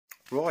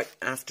Right,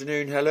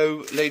 afternoon,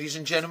 hello ladies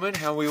and gentlemen,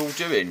 how are we all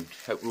doing?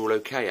 Hope we're all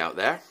okay out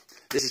there.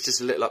 This is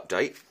just a little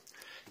update.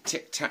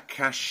 Tiktak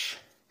Cash,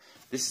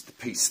 this is the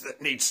piece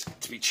that needs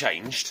to be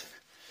changed.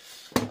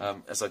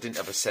 As I didn't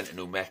have a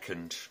Sentinel mech,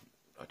 and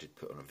I did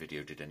put on a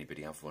video, did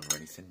anybody have one or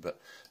anything,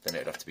 but then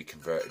it'd have to be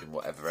converted and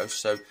whatever else.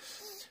 So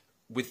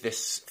with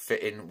this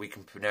fitting, we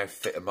can now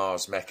fit a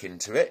Mars mech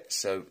into it,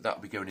 so that'll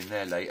be going in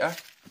there later.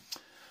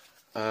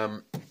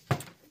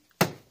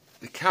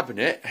 The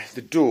cabinet,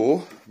 the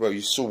door, well,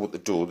 you saw what the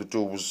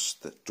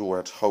door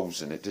had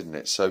holes in it, didn't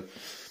it? So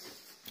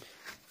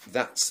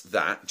that's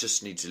that,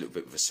 just needs a little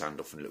bit of a sand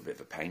off and a little bit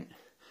of a paint.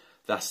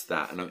 That's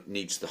that, and it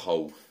needs the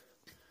hole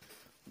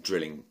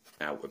drilling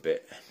out a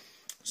bit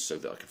so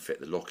that I can fit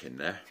the lock in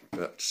there.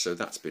 But so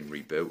that's been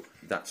rebuilt,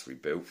 that's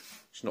rebuilt.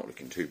 It's not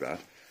looking too bad,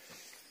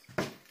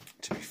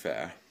 to be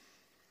fair.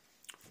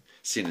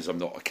 Seeing as I'm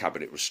not a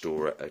cabinet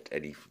restorer at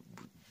any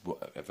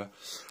whatever.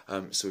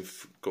 So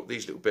we've got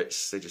these little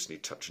bits, they just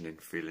need touching in,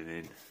 filling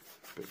in,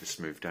 a bit of a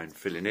smooth down,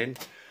 filling in.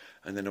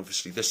 And then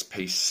obviously this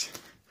piece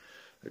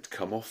had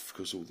come off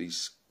because all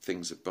these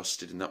things are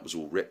busted and that was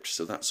all ripped,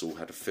 so that's all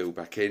had to fill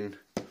back in.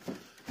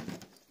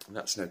 And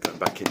that's now going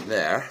back in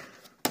there.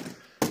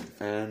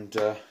 And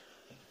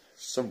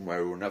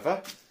somewhere or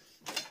another,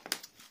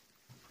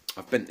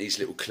 I've bent these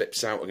little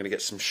clips out. I'm going to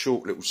get some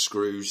short little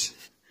screws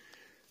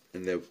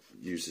and they'll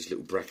use as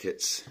little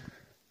brackets.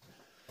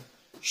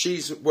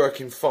 She's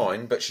working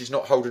fine, but she's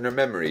not holding her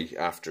memory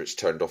after it's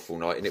turned off all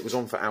night, and it was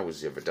on for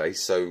hours the other day,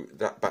 so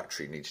that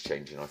battery needs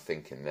changing, I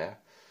think, in there.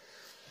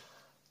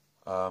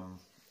 But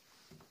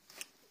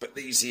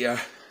these here,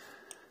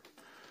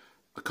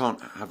 I can't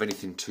have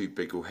anything too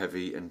big or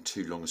heavy and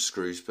too long as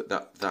screws, but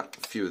that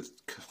few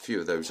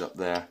of those up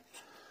there,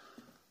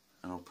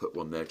 and I'll put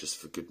one there just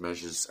for good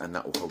measures, and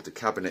that will hold the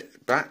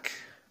cabinet back.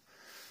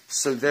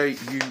 So there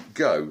you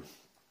go.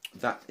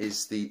 That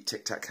is the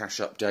Tiktak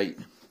Cash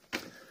update.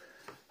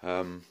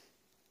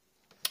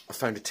 I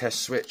found a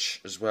test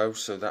switch as well,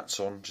 so that's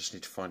on. Just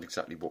need to find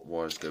exactly what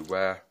wires go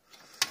where.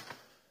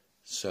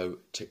 So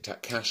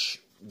Tiktak Cash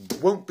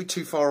won't be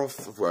too far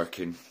off of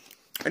working.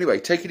 Anyway,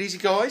 take it easy,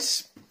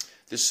 guys.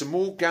 There's some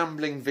more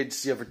gambling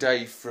vids the other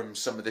day from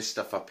some of this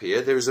stuff up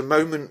here. There was a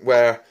moment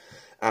where,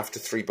 after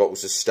 3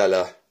 bottles of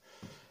Stella,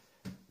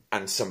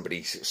 and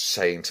somebody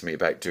saying to me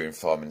about doing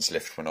Fireman's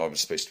Lift when I was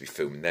supposed to be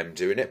filming them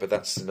doing it, but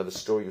that's another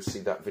story. You'll see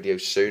that video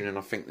soon, and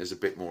I think there's a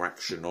bit more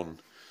action on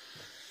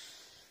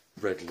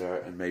Red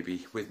Alert and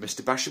maybe with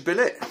Mr. Basher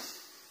Billet.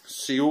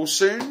 See you all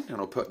soon, and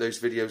I'll put those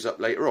videos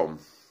up later on.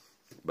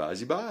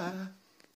 Bye-bye.